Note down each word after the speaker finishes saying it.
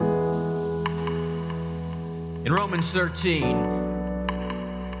In Romans 13,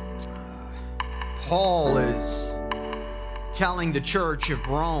 Paul is telling the church of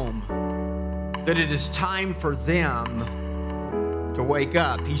Rome that it is time for them to wake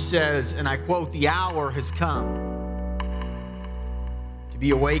up. He says, and I quote, "The hour has come to be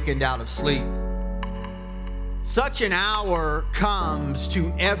awakened out of sleep." Such an hour comes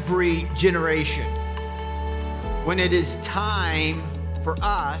to every generation when it is time for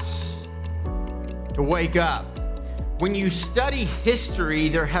us to wake up. When you study history,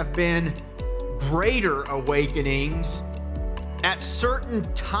 there have been greater awakenings at certain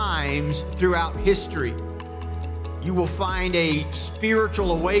times throughout history. You will find a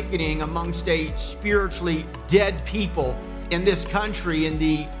spiritual awakening amongst a spiritually dead people in this country in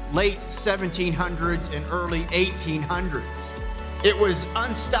the late 1700s and early 1800s. It was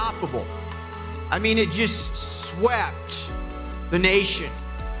unstoppable. I mean, it just swept the nation.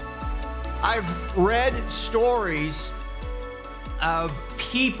 I've read stories of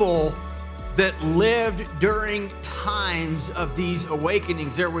people that lived during times of these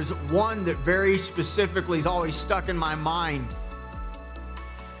awakenings. There was one that very specifically is always stuck in my mind.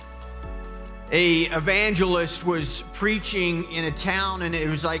 An evangelist was preaching in a town, and it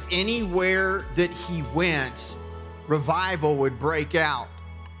was like anywhere that he went, revival would break out.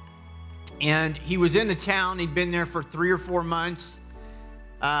 And he was in the town. He'd been there for 3 or 4 months.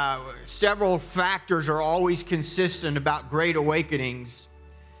 Several factors are always consistent about great awakenings.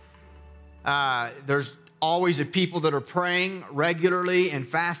 There's always a people that are praying regularly and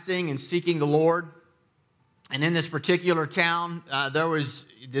fasting and seeking the Lord. And in this particular town, there was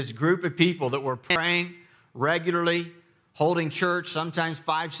this group of people that were praying regularly, holding church sometimes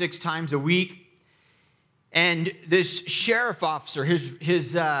 5-6 times a week. And this sheriff officer,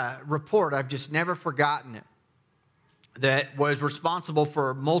 his report, I've just never forgotten it, that was responsible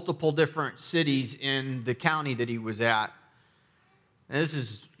for multiple different cities in the county that he was at. And this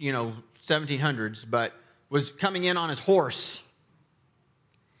is, 1700s, but was coming in on his horse.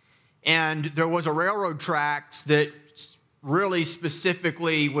 And there was a railroad tracks that really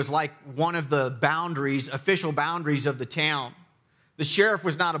specifically was like one of the boundaries, official boundaries of the town. The sheriff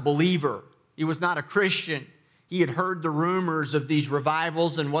was not a believer. He was not a Christian. He had heard the rumors of these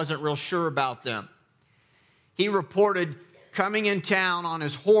revivals and wasn't real sure about them. He reported coming in town on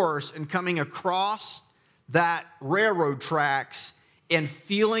his horse and coming across that railroad tracks and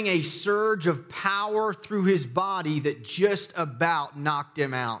feeling a surge of power through his body that just about knocked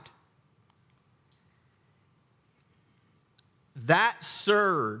him out. That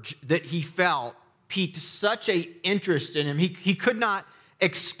surge that he felt piqued such an interest in him. He could not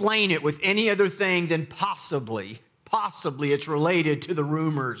explain it with any other thing than possibly it's related to the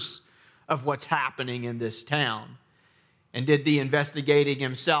rumors of what's happening in this town. And did the investigating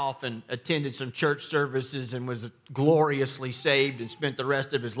himself and attended some church services and was gloriously saved and spent the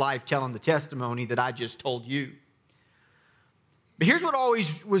rest of his life telling the testimony that I just told you. But here's what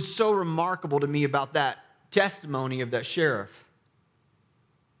always was so remarkable to me about that testimony of that sheriff.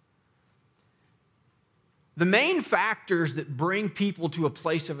 The main factors that bring people to a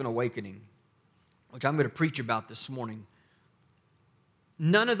place of an awakening, which I'm going to preach about this morning,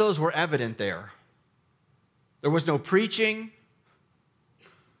 none of those were evident there. There was no preaching.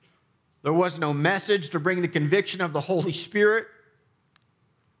 There was no message to bring the conviction of the Holy Spirit.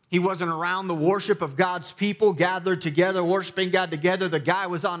 He wasn't around the worship of God's people gathered together, worshiping God together. The guy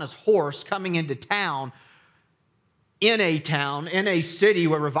was on his horse coming into town, in a city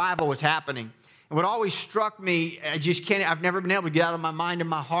where revival was happening. And what always struck me, I've never been able to get out of my mind and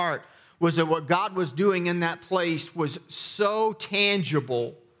my heart, was that what God was doing in that place was so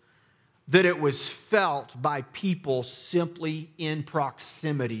tangible that it was felt by people simply in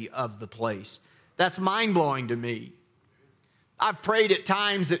proximity of the place. That's mind-blowing to me. I've prayed at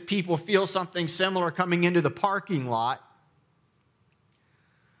times that people feel something similar coming into the parking lot.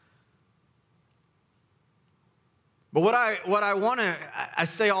 But I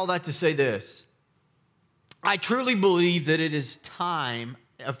say all that to say this. I truly believe that it is time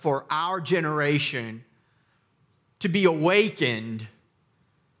for our generation to be awakened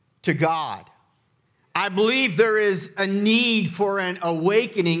to God. I believe there is a need for an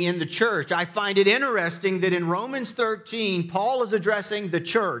awakening in the church. I find it interesting that in Romans 13, Paul is addressing the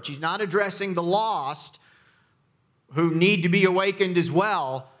church. He's not addressing the lost who need to be awakened as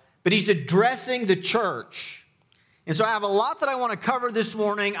well, but he's addressing the church. And so I have a lot that I want to cover this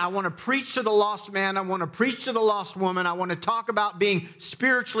morning. I want to preach to the lost man. I want to preach to the lost woman. I want to talk about being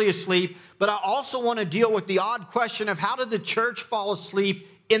spiritually asleep, but I also want to deal with the odd question of how did the church fall asleep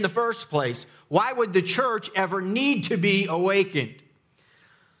in the first place? Why would the church ever need to be awakened?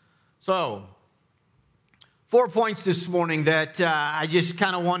 So, 4 points this morning that I just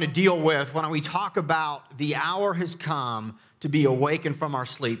kind of want to deal with when we talk about the hour has come to be awakened from our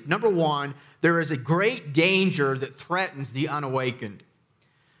sleep. Number one, there is a great danger that threatens the unawakened.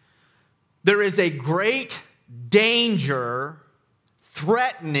 There is a great danger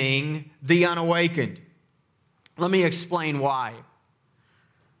threatening the unawakened. Let me explain why.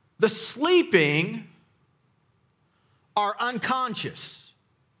 The sleeping are unconscious.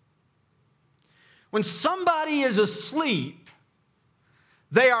 When somebody is asleep,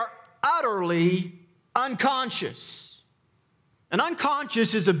 they are utterly unconscious. And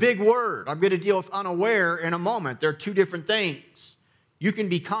unconscious is a big word. I'm going to deal with unaware in a moment. They're two different things. You can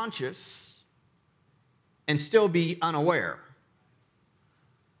be conscious and still be unaware.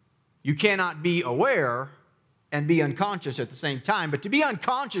 You cannot be aware and be unconscious at the same time. But to be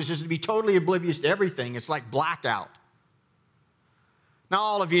unconscious is to be totally oblivious to everything. It's like blackout. Now,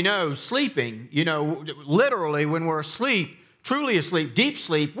 all of you know, sleeping, literally when we're asleep, truly asleep, deep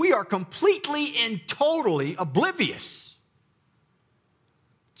sleep, we are completely and totally oblivious.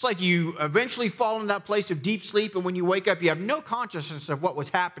 It's like you eventually fall into that place of deep sleep, and when you wake up, you have no consciousness of what was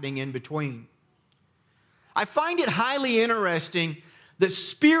happening in between. I find it highly interesting that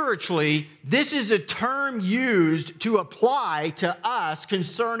spiritually, this is a term used to apply to us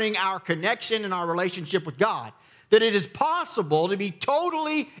concerning our connection and our relationship with God. That it is possible to be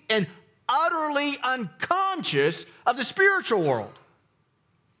totally and utterly unconscious of the spiritual world.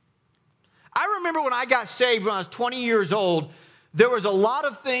 I remember when I got saved when I was 20 years old, there was a lot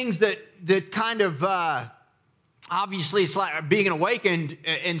of things that kind of, obviously it's like being awakened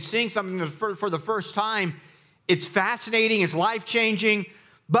and seeing something for the first time. It's fascinating, it's life-changing,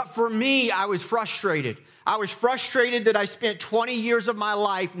 but for me, I was frustrated. I was frustrated that I spent 20 years of my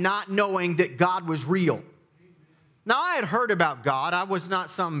life not knowing that God was real. Now, I had heard about God. I was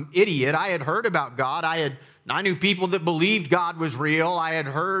not some idiot. I had heard about God. I knew people that believed God was real. I had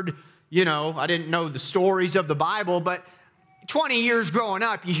heard, I didn't know the stories of the Bible, but 20 years growing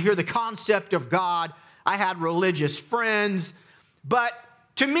up, you hear the concept of God. I had religious friends, but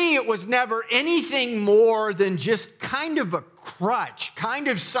to me, it was never anything more than just kind of a crutch, kind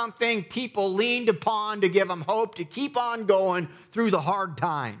of something people leaned upon to give them hope to keep on going through the hard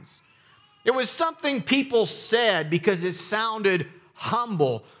times. It was something people said because it sounded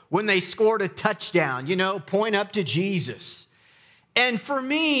humble when they scored a touchdown, point up to Jesus. And for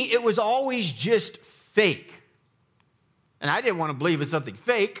me, it was always just fake. And I didn't want to believe in something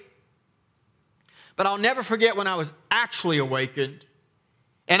fake. But I'll never forget when I was actually awakened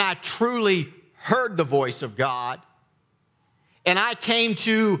and I truly heard the voice of God and I came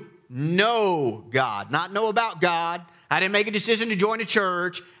to know God, not know about God. I didn't make a decision to join a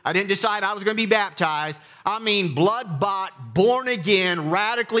church. I didn't decide I was going to be baptized. I mean, blood-bought, born again,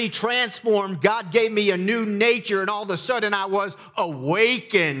 radically transformed. God gave me a new nature, and all of a sudden I was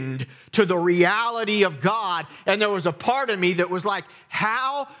awakened to the reality of God. And there was a part of me that was like,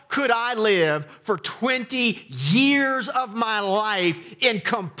 how could I live for 20 years of my life in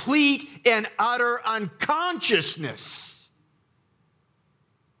complete and utter unconsciousness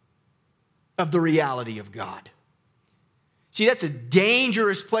of the reality of God? See, that's a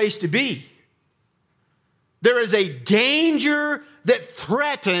dangerous place to be. There is a danger that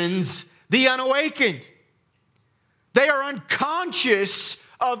threatens the unawakened. They are unconscious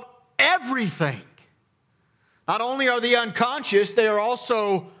of everything. Not only are they unconscious, they are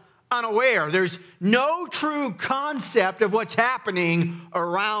also unaware. There's no true concept of what's happening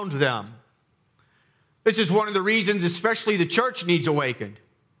around them. This is one of the reasons, especially the church needs awakened.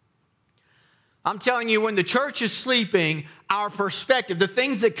 I'm telling you, when the church is sleeping, our perspective, the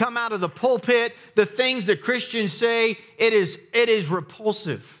things that come out of the pulpit, the things that Christians say, it is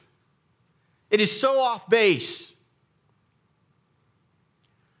repulsive. It is so off base.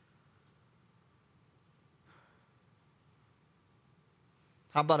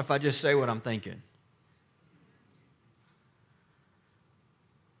 How about if I just say what I'm thinking?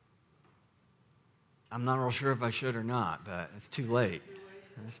 I'm not real sure if I should or not, but it's too late.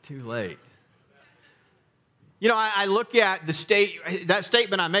 It's too late. I look at that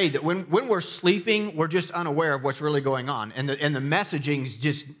statement I made that when we're sleeping, we're just unaware of what's really going on. And the messaging is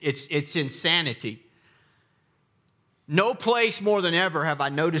just, it's insanity. No place more than ever have I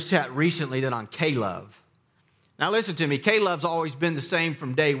noticed that recently than on K-Love. Now listen to me, K-Love's always been the same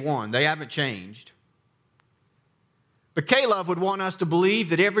from day one. They haven't changed. But K-Love would want us to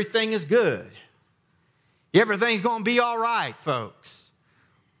believe that everything is good. Everything's going to be all right, folks.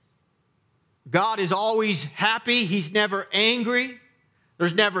 God is always happy. He's never angry.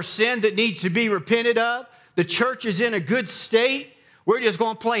 There's never sin that needs to be repented of. The church is in a good state. We're just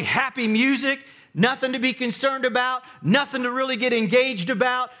going to play happy music, nothing to be concerned about, nothing to really get engaged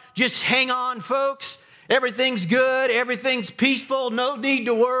about. Just hang on, folks. Everything's good. Everything's peaceful. No need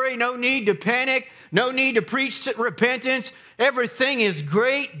to worry. No need to panic. No need to preach repentance. Everything is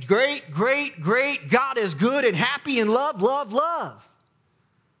great, great, great, great. God is good and happy and love, love, love.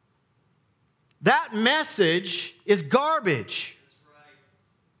 That message is garbage.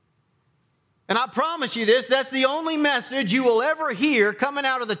 And I promise you this, that's the only message you will ever hear coming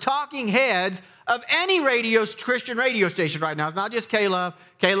out of the talking heads of any Christian radio station right now. It's not just K-Love.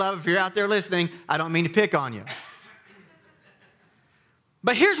 K-Love, if you're out there listening, I don't mean to pick on you.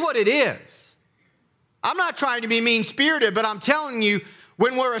 But here's what it is. I'm not trying to be mean-spirited, but I'm telling you,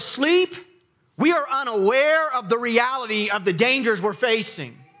 when we're asleep, we are unaware of the reality of the dangers we're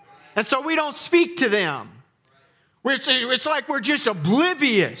facing. And so we don't speak to them. It's like we're just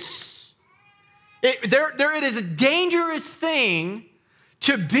oblivious. It is a dangerous thing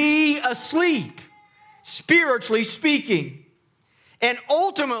to be asleep, spiritually speaking. And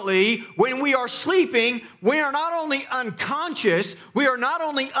ultimately, when we are sleeping, we are not only unconscious, we are not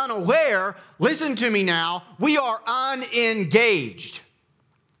only unaware, listen to me now, we are unengaged.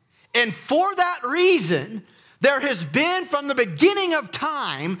 And for that reason, there has been from the beginning of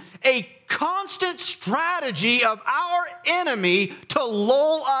time a constant strategy of our enemy to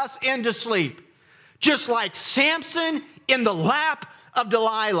lull us into sleep. Just like Samson in the lap of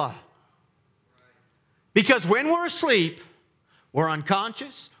Delilah. Because when we're asleep, we're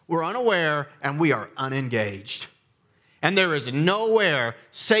unconscious, we're unaware, and we are unengaged. And there is nowhere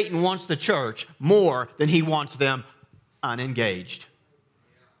Satan wants the church more than he wants them unengaged.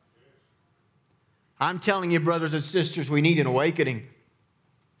 I'm telling you, brothers and sisters, we need an awakening.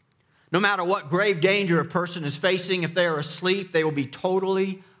 No matter what grave danger a person is facing, if they are asleep, they will be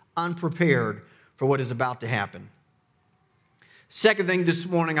totally unprepared for what is about to happen. Second thing this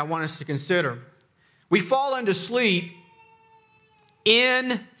morning I want us to consider, we fall into sleep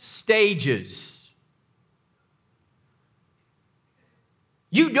in stages.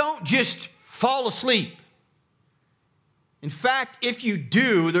 You don't just fall asleep. In fact, if you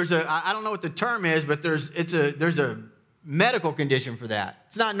do, I don't know what the term is, but there's a medical condition for that.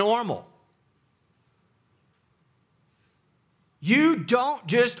 It's not normal. You don't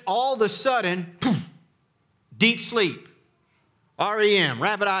just all of a sudden, poof, deep sleep, REM,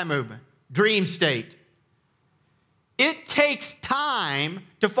 rapid eye movement, dream state. It takes time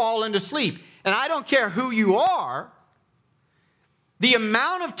to fall into sleep. And I don't care who you are, the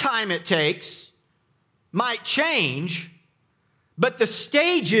amount of time it takes might change, but the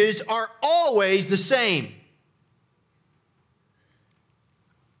stages are always the same.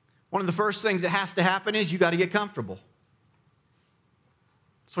 One of the first things that has to happen is you got to get comfortable.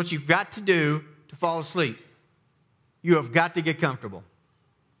 That's what you've got to do to fall asleep. You have got to get comfortable.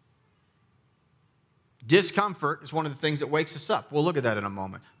 Discomfort is one of the things that wakes us up. We'll look at that in a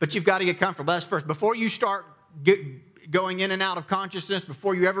moment. But you've got to get comfortable. That's first. Before you start going in and out of consciousness,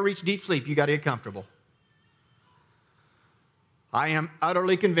 before you ever reach deep sleep, you've got to get comfortable. I am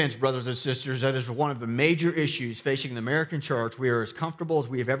utterly convinced, brothers and sisters, that is one of the major issues facing the American church. We are as comfortable as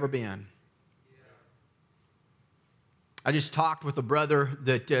we have ever been. I just talked with a brother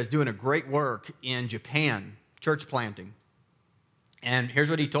that is doing a great work in Japan, church planting. And here's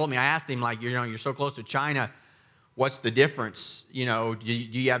what he told me. I asked him, you're so close to China, what's the difference? Do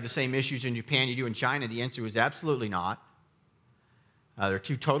you have the same issues in Japan you do in China? The answer was absolutely not. They're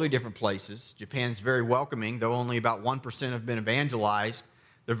two totally different places. Japan's very welcoming, though only about 1% have been evangelized.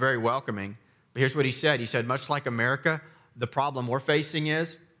 They're very welcoming. But here's what he said. He said, much like America, the problem we're facing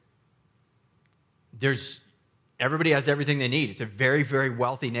is everybody has everything they need. It's a very, very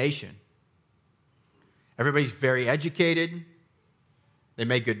wealthy nation. Everybody's very educated. They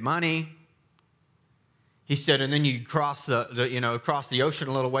make good money. He said, and then you cross the ocean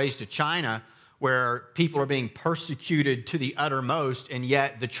a little ways to China, where people are being persecuted to the uttermost, and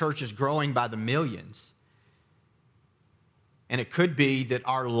yet the church is growing by the millions. And it could be that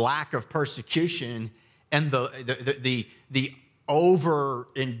our lack of persecution and the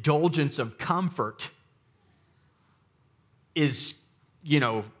overindulgence of comfort is,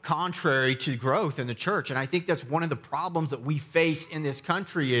 contrary to growth in the church. And I think that's one of the problems that we face in this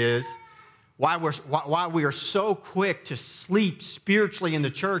country is why we are so quick to sleep spiritually in the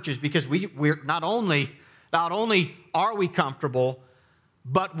church is because we're not only are we comfortable,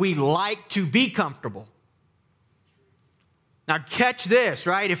 but we like to be comfortable. Now catch this,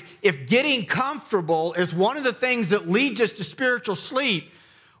 right? If getting comfortable is one of the things that leads us to spiritual sleep,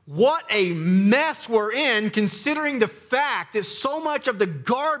 What a mess we're in, considering the fact that so much of the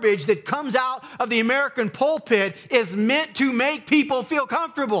garbage that comes out of the American pulpit is meant to make people feel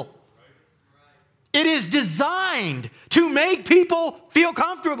comfortable. It is designed to make people feel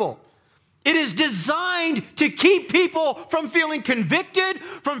comfortable. It is designed to keep people from feeling convicted,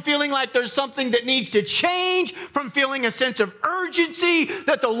 from feeling like there's something that needs to change, from feeling a sense of urgency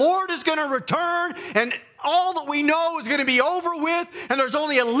that the Lord is going to return and all that we know is going to be over with, and there's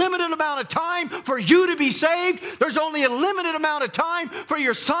only a limited amount of time for you to be saved. There's only a limited amount of time for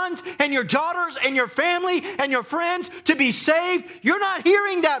your sons and your daughters and your family and your friends to be saved. You're not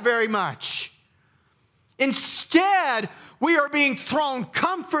hearing that very much. Instead, we are being thrown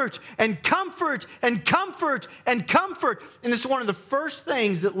comfort and comfort and comfort and comfort. And this is one of the first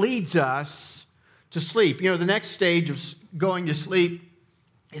things that leads us to sleep. You know, the next stage of going to sleep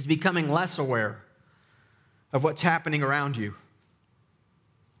is becoming less aware of what's happening around you.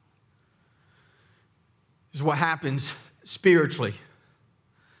 This is what happens spiritually.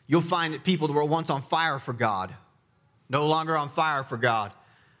 You'll find that people that were once on fire for God, no longer on fire for God.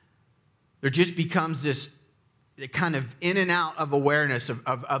 There just becomes this kind of in and out of awareness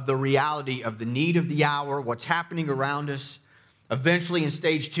of the reality of the need of the hour, what's happening around us. Eventually in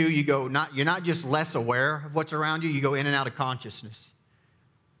stage 2, you're not just less aware of what's around you, you go in and out of consciousness.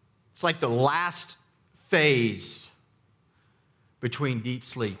 It's like the last phase between deep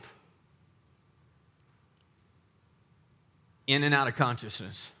sleep. In and out of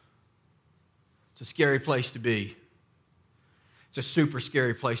consciousness. It's a scary place to be. It's a super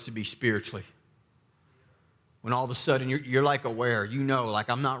scary place to be spiritually. When all of a sudden you're like aware, you know, like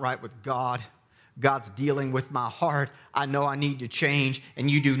I'm not right with God. God's dealing with my heart. I know I need to change, and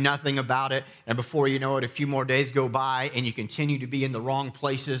you do nothing about it. And before you know it, a few more days go by, and you continue to be in the wrong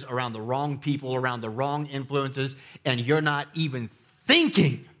places, around the wrong people, around the wrong influences, and you're not even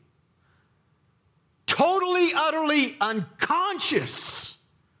thinking. Totally, utterly unconscious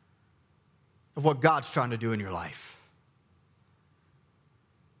of what God's trying to do in your life.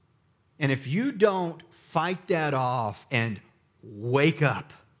 And if you don't fight that off and wake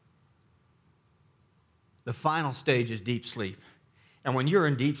up, the final stage is deep sleep. And when you're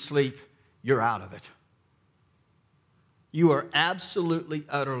in deep sleep, you're out of it. You are absolutely,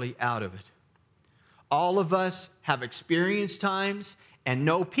 utterly out of it. All of us have experienced times and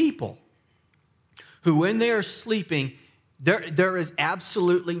know people who, when they are sleeping, there is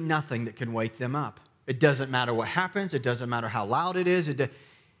absolutely nothing that can wake them up. It doesn't matter what happens. It doesn't matter how loud it is.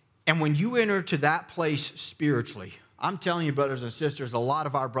 And when you enter to that place spiritually, I'm telling you, brothers and sisters, a lot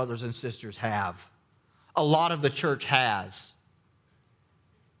of our brothers and sisters have. A lot of the church has.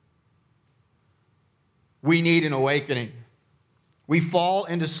 We need an awakening. We fall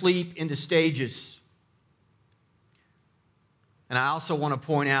into sleep into stages. And I also want to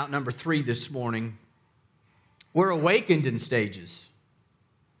point out number 3 this morning. We're awakened in stages.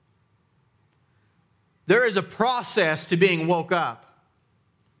 There is a process to being woke up.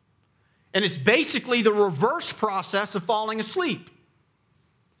 And it's basically the reverse process of falling asleep.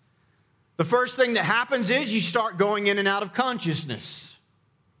 The first thing that happens is you start going in and out of consciousness.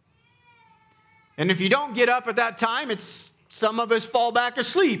 And if you don't get up at that time, some of us fall back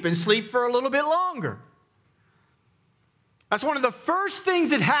asleep and sleep for a little bit longer. That's one of the first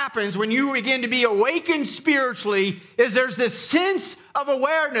things that happens when you begin to be awakened spiritually, is there's this sense of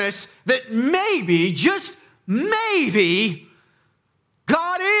awareness that maybe, just maybe,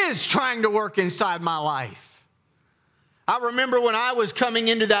 God is trying to work inside my life. I remember when I was coming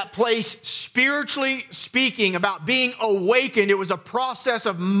into that place, spiritually speaking, about being awakened. It was a process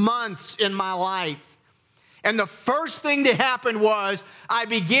of months in my life. And the first thing that happened was I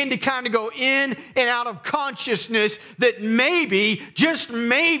began to kind of go in and out of consciousness that maybe, just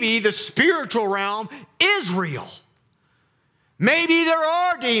maybe, the spiritual realm is real. Maybe there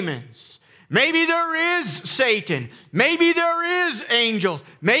are demons. Maybe there is Satan. Maybe there is angels.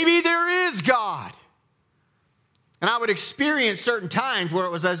 Maybe there is God. And I would experience certain times where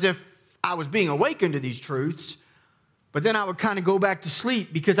it was as if I was being awakened to these truths, but then I would kind of go back to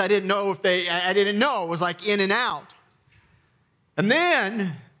sleep because I didn't know I didn't know. It was like in and out. And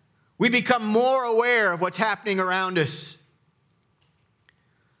then we become more aware of what's happening around us.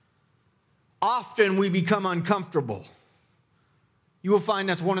 Often we become uncomfortable. You will find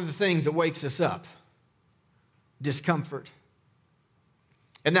that's one of the things that wakes us up. Discomfort.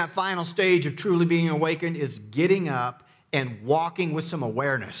 And that final stage of truly being awakened is getting up and walking with some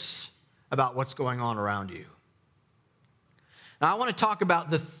awareness about what's going on around you. Now, I want to talk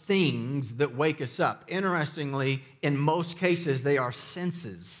about the things that wake us up. Interestingly, in most cases, they are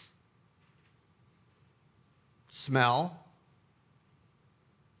senses. Smell,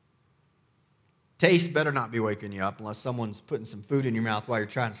 Taste better not be waking you up unless someone's putting some food in your mouth while you're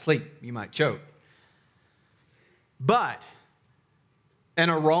trying to sleep. You might choke. But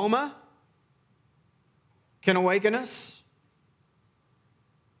an aroma can awaken us.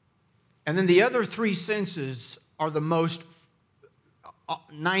 And then the other three senses are the most,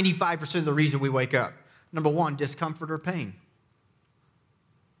 95% of the reason we wake up. Number one, discomfort or pain.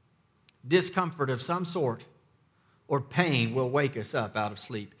 Discomfort of some sort or pain will wake us up out of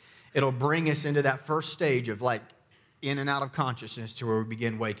sleep. It'll bring us into that first stage of like in and out of consciousness to where we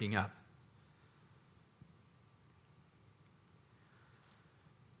begin waking up.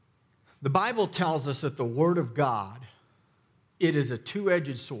 The Bible tells us that the Word of God, it is a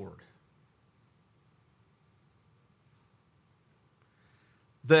two-edged sword.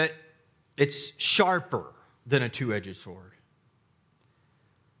 That it's sharper than a two-edged sword.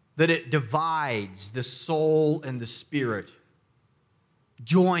 That it divides the soul and the spirit.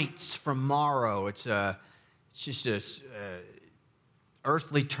 Joints from marrow. It's just a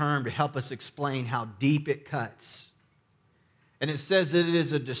earthly term to help us explain how deep it cuts. And it says that it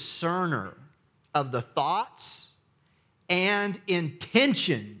is a discerner of the thoughts and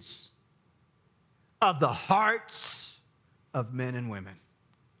intentions of the hearts of men and women.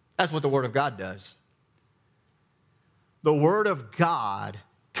 That's what the Word of God does. The Word of God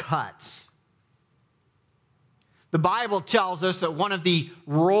cuts. The Bible tells us that one of the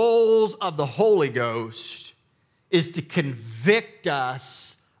roles of the Holy Ghost is to convict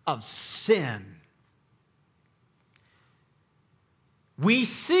us of sin. We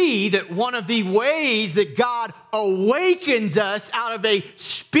see that one of the ways that God awakens us out of a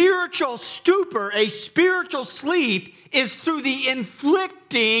spiritual stupor, a spiritual sleep, is through the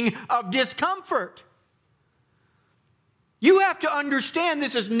inflicting of discomfort. You have to understand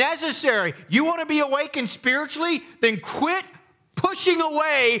this is necessary. You want to be awakened spiritually? Then quit pushing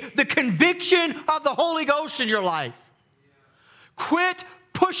away the conviction of the Holy Ghost in your life. Quit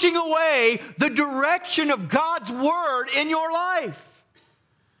pushing away the direction of God's Word in your life.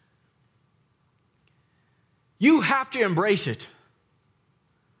 You have to embrace it.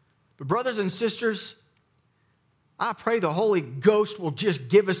 But brothers and sisters, I pray the Holy Ghost will just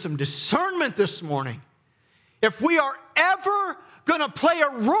give us some discernment this morning. If we are ever going to play a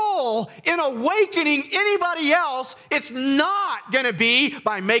role in awakening anybody else, it's not going to be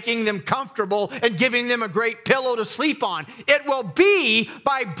by making them comfortable and giving them a great pillow to sleep on. It will be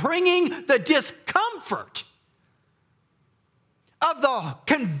by bringing the discomfort of the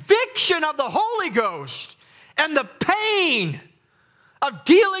conviction of the Holy Ghost and the pain of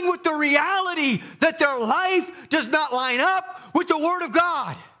dealing with the reality that their life does not line up with the Word of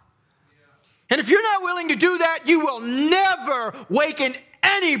God. And if you're not willing to do that, you will never waken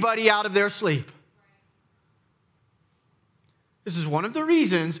anybody out of their sleep. This is one of the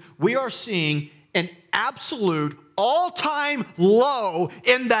reasons we are seeing an absolute all-time low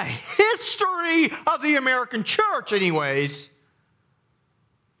in the history of the American church, anyways,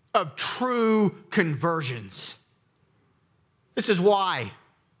 of true conversions. This is why.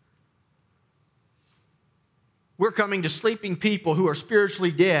 We're coming to sleeping people who are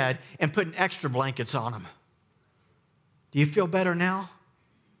spiritually dead and putting extra blankets on them. Do you feel better now?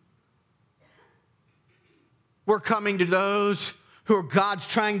 We're coming to those who are God's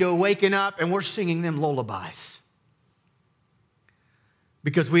trying to awaken up, and we're singing them lullabies.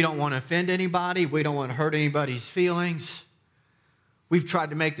 Because we don't want to offend anybody. We don't want to hurt anybody's feelings. We've tried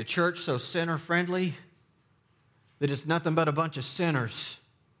to make the church so sinner-friendly that it's nothing but a bunch of sinners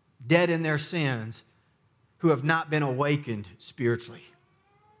dead in their sins who have not been awakened spiritually.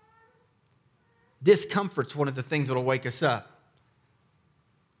 Discomfort's one of the things that will wake us up.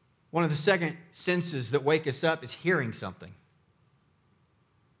 One of the second senses that wake us up is hearing something.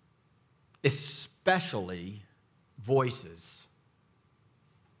 Especially voices.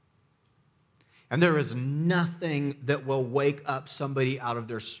 And there is nothing that will wake up somebody out of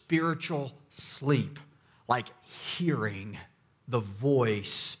their spiritual sleep like hearing the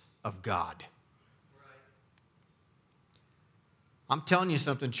voice of God. I'm telling you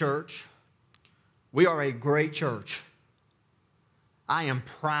something, church. We are a great church. I am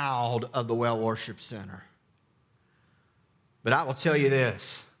proud of the Well Worship Center. But I will tell you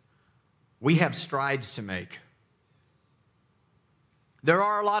this. We have strides to make. There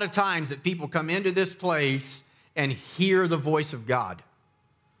are a lot of times that people come into this place and hear the voice of God.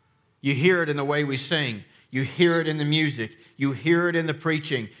 You hear it in the way we sing. You hear it in the music. You hear it in the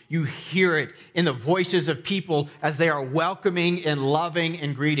preaching. You hear it in the voices of people as they are welcoming and loving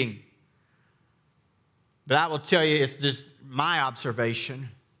and greeting. But I will tell you, it's just my observation.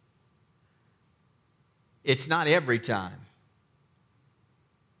 It's not every time.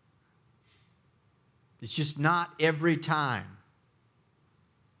 It's just not every time.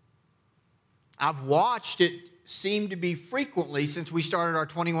 I've watched it seem to be frequently since we started our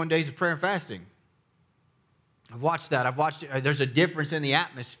 21 days of prayer and fasting. I've watched that. There's a difference in the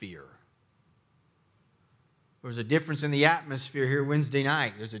atmosphere. There's a difference in the atmosphere here Wednesday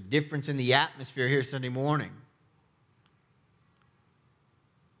night. There's a difference in the atmosphere here Sunday morning.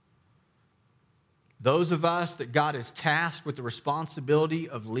 Those of us that God has tasked with the responsibility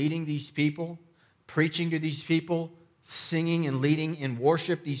of leading these people, preaching to these people, singing and leading in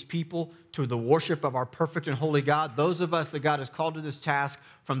worship these people to the worship of our perfect and holy God, those of us that God has called to this task,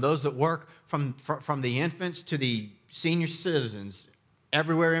 from those that work, from the infants to the senior citizens,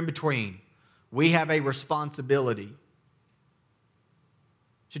 everywhere in between, we have a responsibility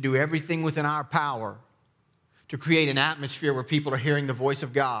to do everything within our power to create an atmosphere where people are hearing the voice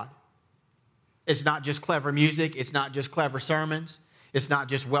of God. It's not just clever music. It's not just clever sermons. It's not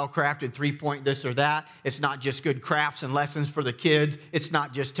just well-crafted three-point this or that. It's not just good crafts and lessons for the kids. It's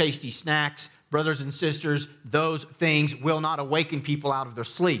not just tasty snacks. Brothers and sisters, those things will not awaken people out of their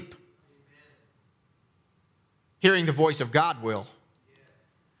sleep. Amen. Hearing the voice of God will. Yes.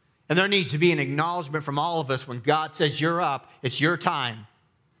 And there needs to be an acknowledgement from all of us when God says you're up, it's your time.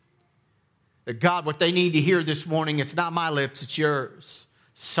 That God, what they need to hear this morning, it's not my lips, it's yours.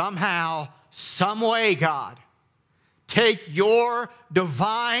 Somehow, some way, God, take your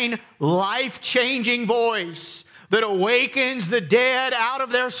divine, life-changing voice that awakens the dead out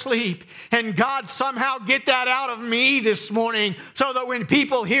of their sleep. And God, somehow get that out of me this morning so that when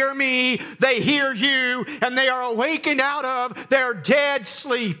people hear me, they hear you and they are awakened out of their dead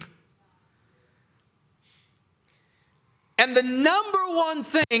sleep. And the number one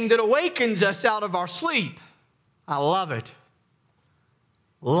thing that awakens us out of our sleep, I love it,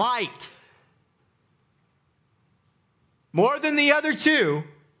 light. More than the other two,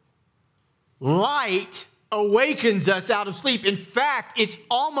 light awakens us out of sleep. In fact, it's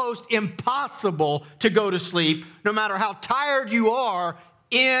almost impossible to go to sleep, no matter how tired you are,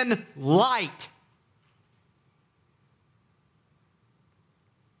 in light.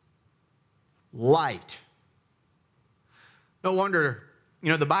 Light. No wonder,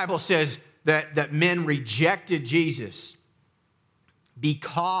 the Bible says that men rejected Jesus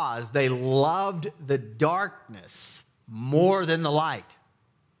because they loved the darkness more than the light.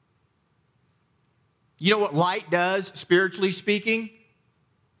 You know what light does, spiritually speaking?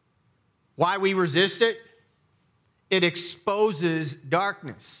 Why we resist it? It exposes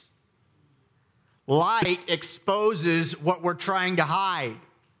darkness. Light exposes what we're trying to hide.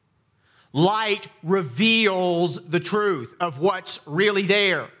 Light reveals the truth of what's really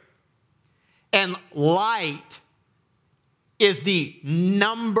there. And light is the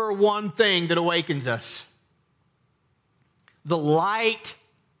number one thing that awakens us. The light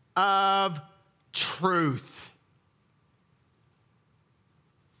of truth.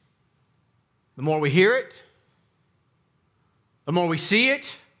 The more we hear it, the more we see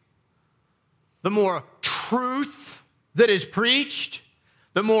it, the more truth that is preached,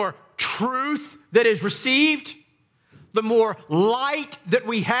 the more truth that is received, the more light that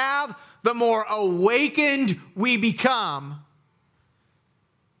we have, the more awakened we become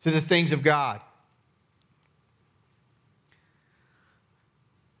to the things of God.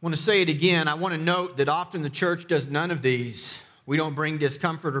 I want to say it again. I want to note that often the church does none of these. We don't bring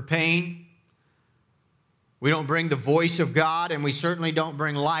discomfort or pain. We don't bring the voice of God, and we certainly don't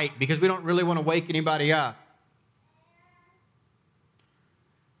bring light because we don't really want to wake anybody up.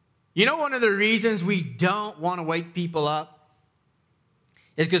 You know, one of the reasons we don't want to wake people up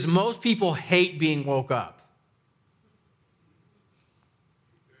is because most people hate being woke up.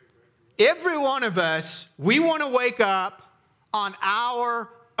 Every one of us, we want to wake up on our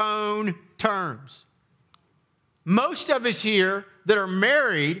own terms. Most of us here that are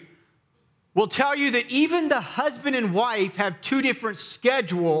married will tell you that even the husband and wife have two different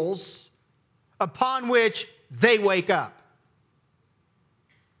schedules upon which they wake up.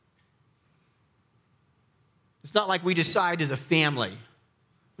 It's not like we decide as a family,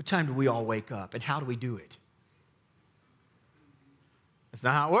 what time do we all wake up and how do we do it? That's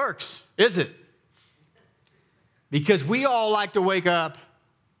not how it works, is it? Because we all like to wake up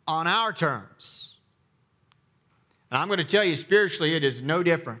on our terms. And I'm going to tell you, spiritually, it is no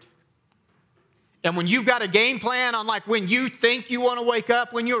different. And when you've got a game plan on like when you think you want to wake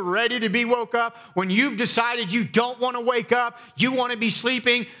up, when you're ready to be woke up, when you've decided you don't want to wake up, you want to be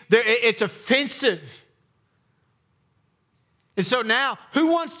sleeping, it's offensive. And so now, who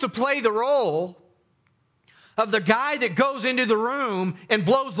wants to play the role of the guy that goes into the room and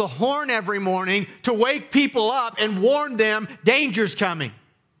blows the horn every morning to wake people up and warn them danger's coming?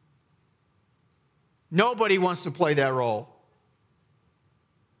 Nobody wants to play that role.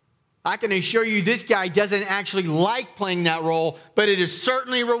 I can assure you this guy doesn't actually like playing that role, but it is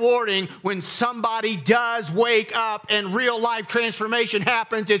certainly rewarding when somebody does wake up and real life transformation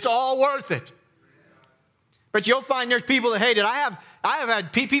happens. It's all worth it. But you'll find there's people that hate it. I have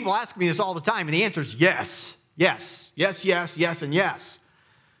had people ask me this all the time, and the answer is yes, yes, yes, yes, yes, and yes.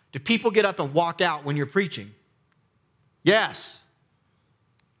 Do people get up and walk out when you're preaching? Yes.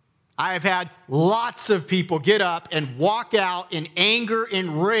 I have had lots of people get up and walk out in anger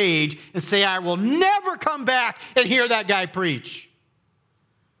and rage and say, I will never come back and hear that guy preach.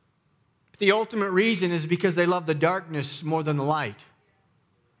 The ultimate reason is because they love the darkness more than the light.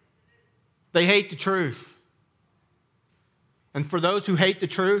 They hate the truth. And for those who hate the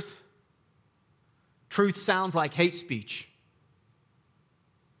truth, truth sounds like hate speech.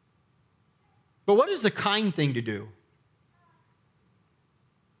 But what is the kind thing to do?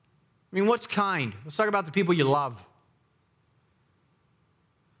 I mean, what's kind? Let's talk about the people you love.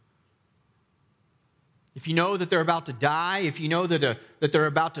 If you know that they're about to die, if you know that they're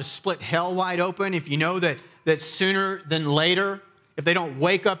about to split hell wide open, if you know that sooner than later, if they don't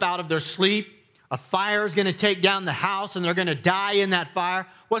wake up out of their sleep, a fire is going to take down the house and they're going to die in that fire,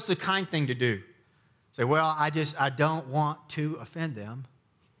 what's the kind thing to do? Say, well, I don't want to offend them.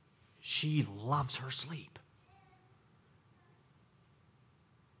 She loves her sleep.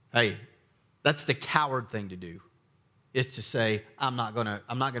 Hey, that's the coward thing to do, is to say, I'm not going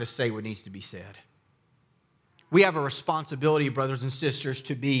to say what needs to be said. We have a responsibility, brothers and sisters,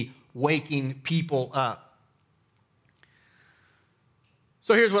 to be waking people up.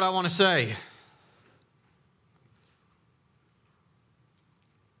 So here's what I want to say.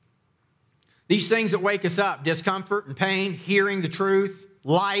 These things that wake us up, discomfort and pain, hearing the truth,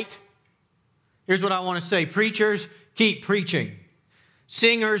 light. Here's what I want to say. Preachers, keep preaching.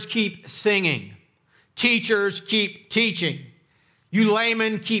 Singers, keep singing. Teachers, keep teaching. You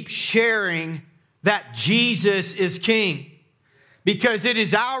laymen, keep sharing that Jesus is King. Because it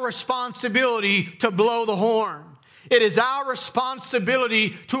is our responsibility to blow the horn. It is our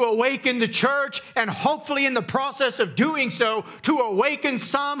responsibility to awaken the church, and hopefully in the process of doing so, to awaken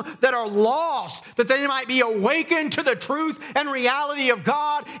some that are lost, that they might be awakened to the truth and reality of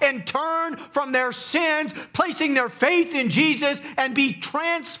God and turn from their sins, placing their faith in Jesus, and be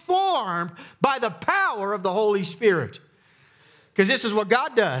transformed by the power of the Holy Spirit. Because this is what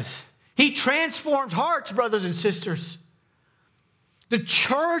God does. He transforms hearts, brothers and sisters. The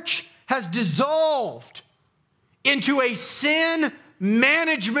church has dissolved into a sin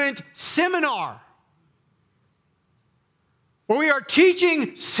management seminar where we are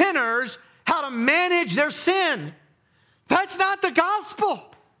teaching sinners how to manage their sin. That's not the gospel.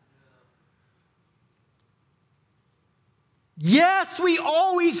 Yes, we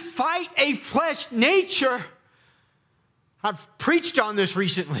always fight a flesh nature. I've preached on this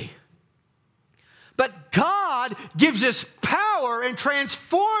recently. But God gives us power and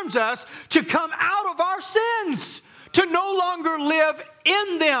transforms us to come out of our sins, to no longer live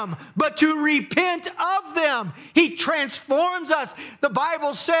in them, but to repent of them. He transforms us. The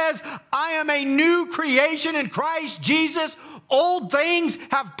Bible says, I am a new creation in Christ Jesus. Old things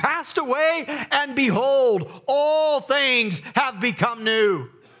have passed away, and behold, all things have become new.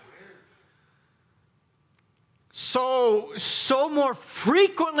 So more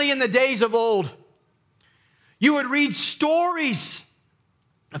frequently in the days of old, you would read stories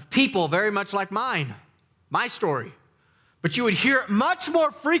of people very much like mine, my story. But you would hear it much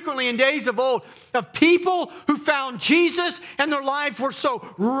more frequently in days of old of people who found Jesus and their lives were so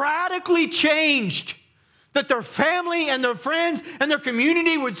radically changed that their family and their friends and their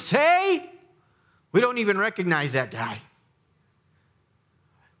community would say, we don't even recognize that guy.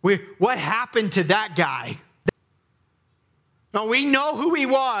 What happened to that guy? Now, we know who he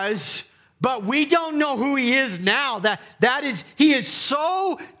was, but we don't know who he is now. He is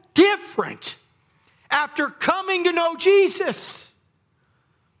so different after coming to know Jesus.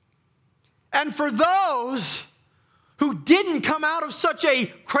 And for those who didn't come out of such a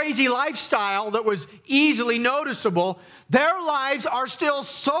crazy lifestyle that was easily noticeable, their lives are still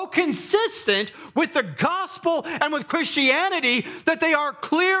so consistent with the gospel and with Christianity that they are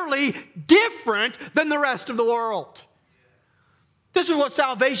clearly different than the rest of the world. This is what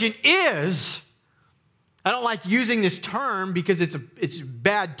salvation is. I don't like using this term because it's a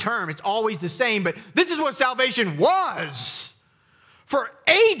bad term. It's always the same, but this is what salvation was for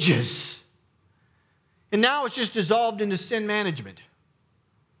ages. And now it's just dissolved into sin management.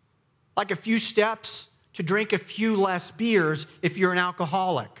 Like a few steps to drink a few less beers if you're an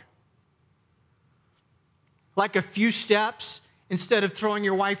alcoholic. Like a few steps, instead of throwing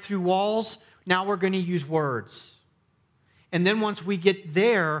your wife through walls, Now we're going to use words. And then once we get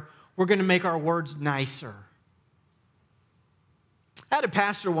there, we're going to make our words nicer. I had a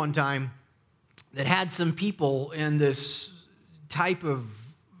pastor one time that had some people in this type of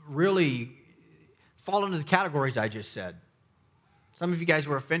really fall into the categories I just said. Some of you guys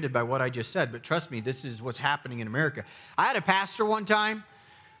were offended by what I just said, but trust me, this is what's happening in America. I had a pastor one time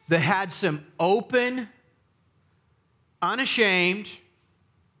that had some open, unashamed,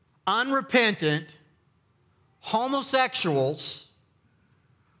 unrepentant homosexuals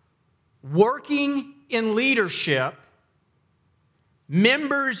working in leadership,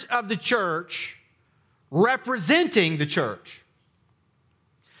 members of the church, representing the church.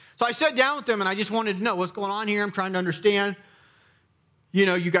 So I sat down with them and I just wanted to know what's going on here. I'm trying to understand. You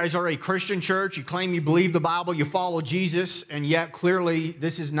know, you guys are a Christian church. You claim you believe the Bible, you follow Jesus, and yet clearly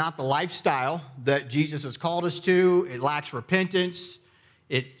this is not the lifestyle that Jesus has called us to. It lacks repentance.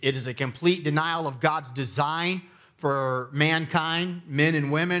 It is a complete denial of God's design for mankind, men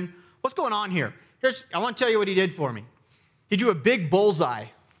and women. What's going on here? I want to tell you what he did for me. He drew a big bullseye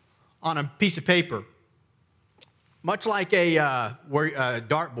on a piece of paper, much like a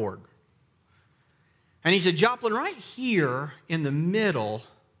dartboard. And he said, Joplin, right here in the middle,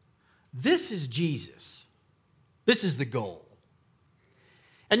 this is Jesus. This is the goal.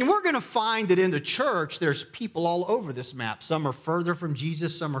 And we're going to find that in the church, there's people all over this map. Some are further from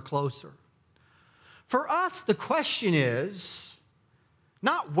Jesus, some are closer. For us, the question is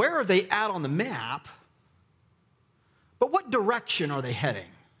not where are they at on the map, but what direction are they heading?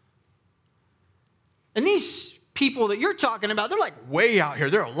 And these people that you're talking about, they're like way out here.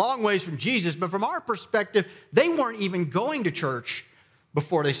 They're a long ways from Jesus, but from our perspective, they weren't even going to church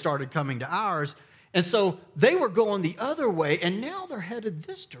before they started coming to ours. And so they were going the other way, and now they're headed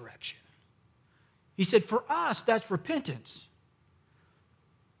this direction. He said, for us, that's repentance.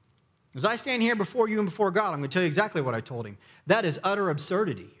 As I stand here before you and before God, I'm going to tell you exactly what I told him. That is utter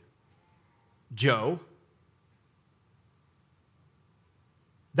absurdity, Joe.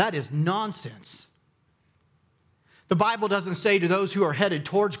 That is nonsense. The Bible doesn't say to those who are headed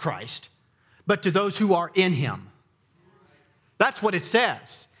towards Christ, but to those who are in him. That's what it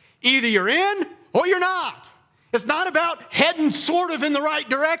says. Either you're in or you're not. It's not about heading sort of in the right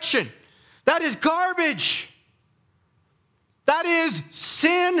direction. That is garbage. That is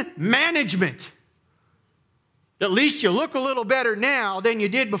sin management. At least you look a little better now than you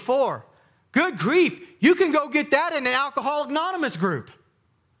did before. Good grief, you can go get that in an Alcoholics Anonymous group.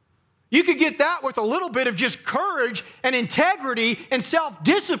 You could get that with a little bit of just courage and integrity and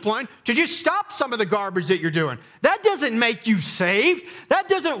self-discipline to just stop some of the garbage that you're doing. That doesn't make you saved. That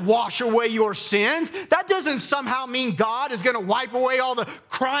doesn't wash away your sins. That doesn't somehow mean God is going to wipe away all the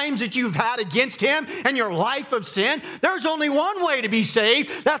crimes that you've had against him and your life of sin. There's only one way to be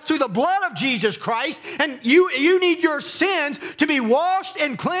saved. That's through the blood of Jesus Christ. And you need your sins to be washed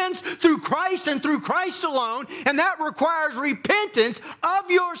and cleansed through Christ and through Christ alone. And that requires repentance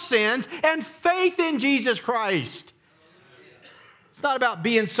of your sins and faith in Jesus Christ. It's not about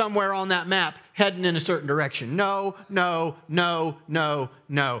being somewhere on that map heading in a certain direction. No. And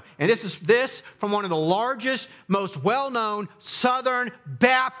this from one of the largest, most well-known Southern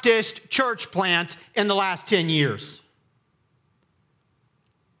Baptist church plants in the last 10 years.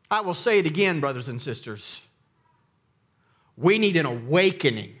 I will say it again, brothers and sisters. We need an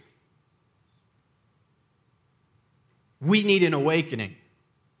awakening. We need an awakening.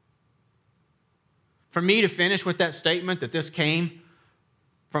 For me to finish with that statement that this came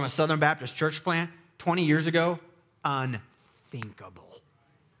from a Southern Baptist church plant 20 years ago, unthinkable.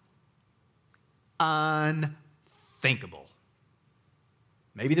 Unthinkable.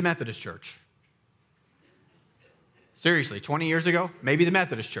 Maybe the Methodist Church. Seriously, 20 years ago, maybe the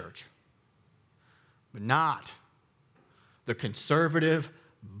Methodist Church. But not the conservative,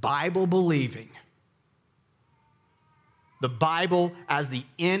 Bible-believing, the Bible as the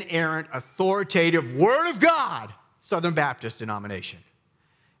inerrant, authoritative Word of God, Southern Baptist denomination.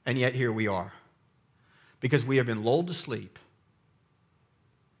 And yet here we are. Because we have been lulled to sleep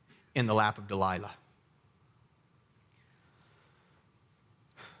in the lap of Delilah.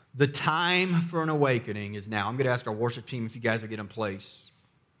 The time for an awakening is now. I'm going to ask our worship team if you guys will get in place.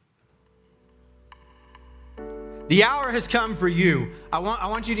 The hour has come for you. I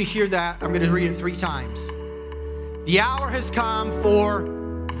want you to hear that. I'm going to read it 3 times. The hour has come for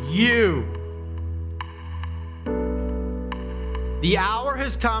you. The hour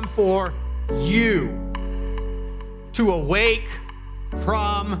has come for you to awake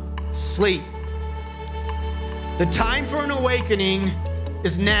from sleep. The time for an awakening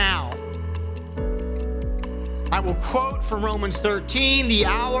is now. I will quote from Romans 13, the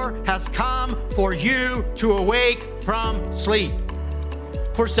hour has come for you to awake from sleep.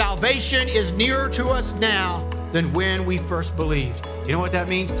 For salvation is nearer to us now than when we first believed. You know what that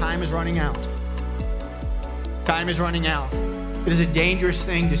means? Time is running out. Time is running out. It is a dangerous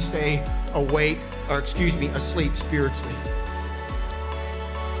thing to stay asleep spiritually.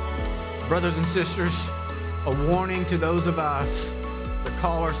 Brothers and sisters, a warning to those of us that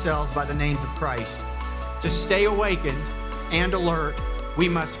call ourselves by the names of Christ. To stay awakened and alert, we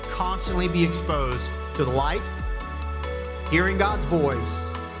must constantly be exposed to the light, hearing God's voice,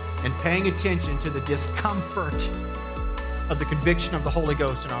 and paying attention to the discomfort of the conviction of the Holy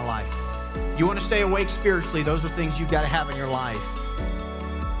Ghost in our life. You want to stay awake spiritually, those are things you've got to have in your life.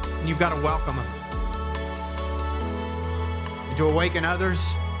 And you've got to welcome them. And to awaken others,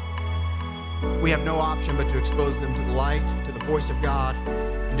 we have no option but to expose them to the light, to the voice of God,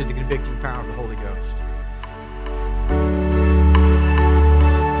 and to the convicting power of the Holy Ghost.